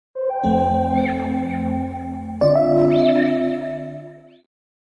Hey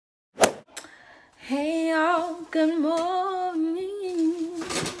y'all, good morning.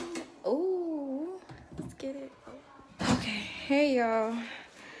 Oh, let's get it. Okay, hey y'all.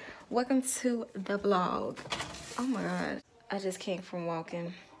 Welcome to the vlog. Oh my god, I just came from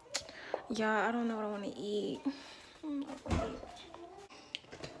walking. Y'all, I don't know what I want to eat.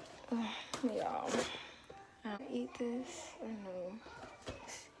 Y'all, I'll eat this or no.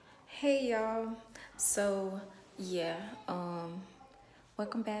 Hey y'all. So yeah,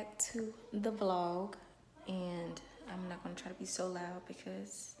 welcome back to the vlog, and I'm not gonna try to be so loud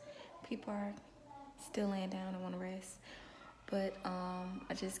because people are still laying down and want to rest. But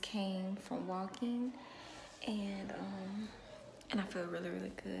I just came from walking, and I feel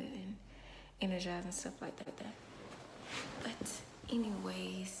really good and energized and stuff like that. But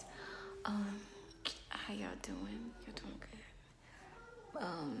anyways, how y'all doing? Y'all doing good?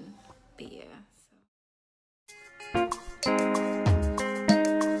 But yeah.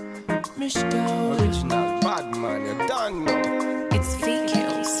 Original bad man, you done know. It's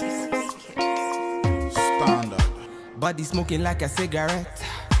vehicles. Standard. Body smoking like a cigarette.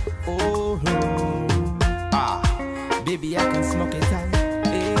 Oh, ah, baby, I can smoke it out.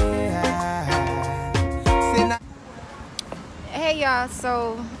 Yeah. Hey y'all,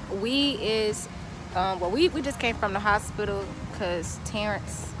 so we just came from the hospital because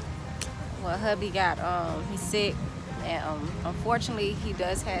Terrence, hubby got he's sick, and unfortunately he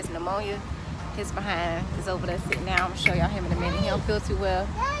does has pneumonia. His behind is over there sitting down. I'm gonna show y'all him in a minute. He don't feel too well,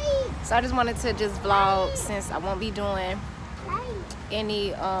 so I just wanted to just vlog since I won't be doing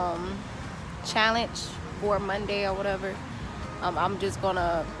any challenge for Monday or whatever. I'm just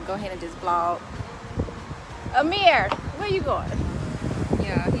gonna go ahead and just vlog. Amir, where you going?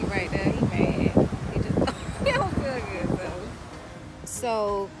 Yeah, he right there. He mad. He just he don't feel good though.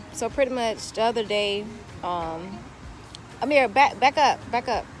 So pretty much the other day, Amir, back up,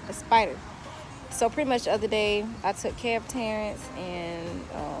 the spider. So pretty much the other day, I took care of Terrence, and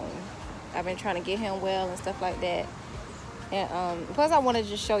I've been trying to get him well and stuff like that. And plus, I wanted to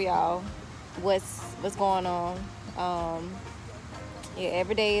just show y'all what's going on. Yeah,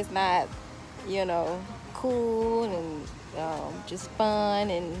 every day is not, you know, cool and just fun,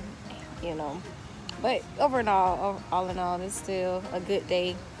 and you know, but all in all, it's still a good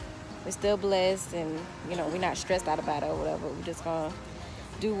day. We're still blessed, and you know, we're not stressed out about it or whatever. We're just gonna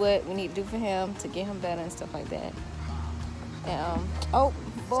do what we need to do for him to get him better and stuff like that. And oh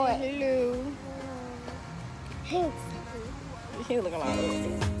boy, say hello. He looking like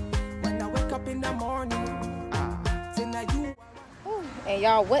when I wake up in the morning, you. And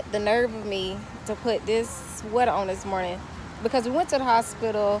y'all, what the nerve of me to put this sweater on this morning, because we went to the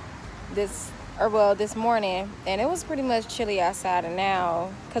hospital this morning, and it was pretty much chilly outside. And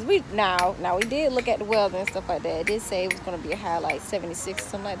now, because we did look at the weather and stuff like that, it did say it was going to be a high like 76 or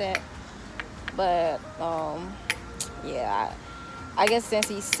something like that. But yeah, I guess since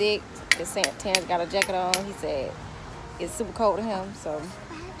he's sick, Terrence got a jacket on. He said it's super cold to him. So,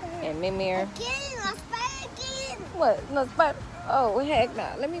 and Mimir, what? No spider? Oh heck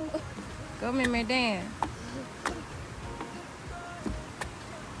no! Let me go, Mimir, down.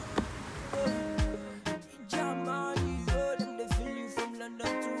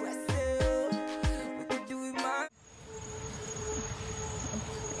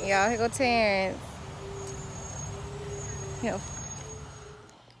 Y'all, here go Terrence. Yeah.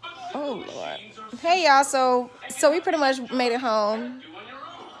 Oh Lord. Hey y'all, so we pretty much made it home.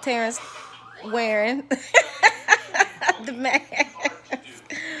 Terrence wearing the mask.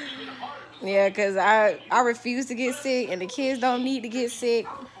 Yeah, because I refuse to get sick, and the kids don't need to get sick.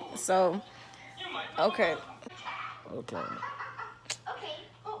 So okay.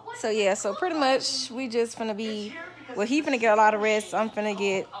 So yeah, so pretty much we just finna be, well, he finna get a lot of rest. I'm finna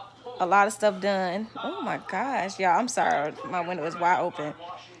get a lot of stuff done. Oh my gosh, y'all, I'm sorry, my window is wide open.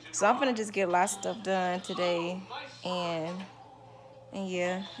 So I'm finna just get a lot of stuff done today, and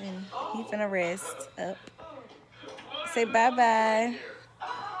yeah, and he finna rest up. Say bye-bye.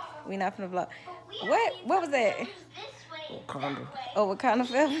 We not finna vlog. What was that? Wakanda. Oh, Wakanda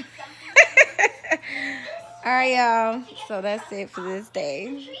film? Alright, y'all. So that's it for this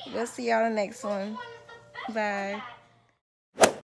day. We'll see y'all in the next one. Bye.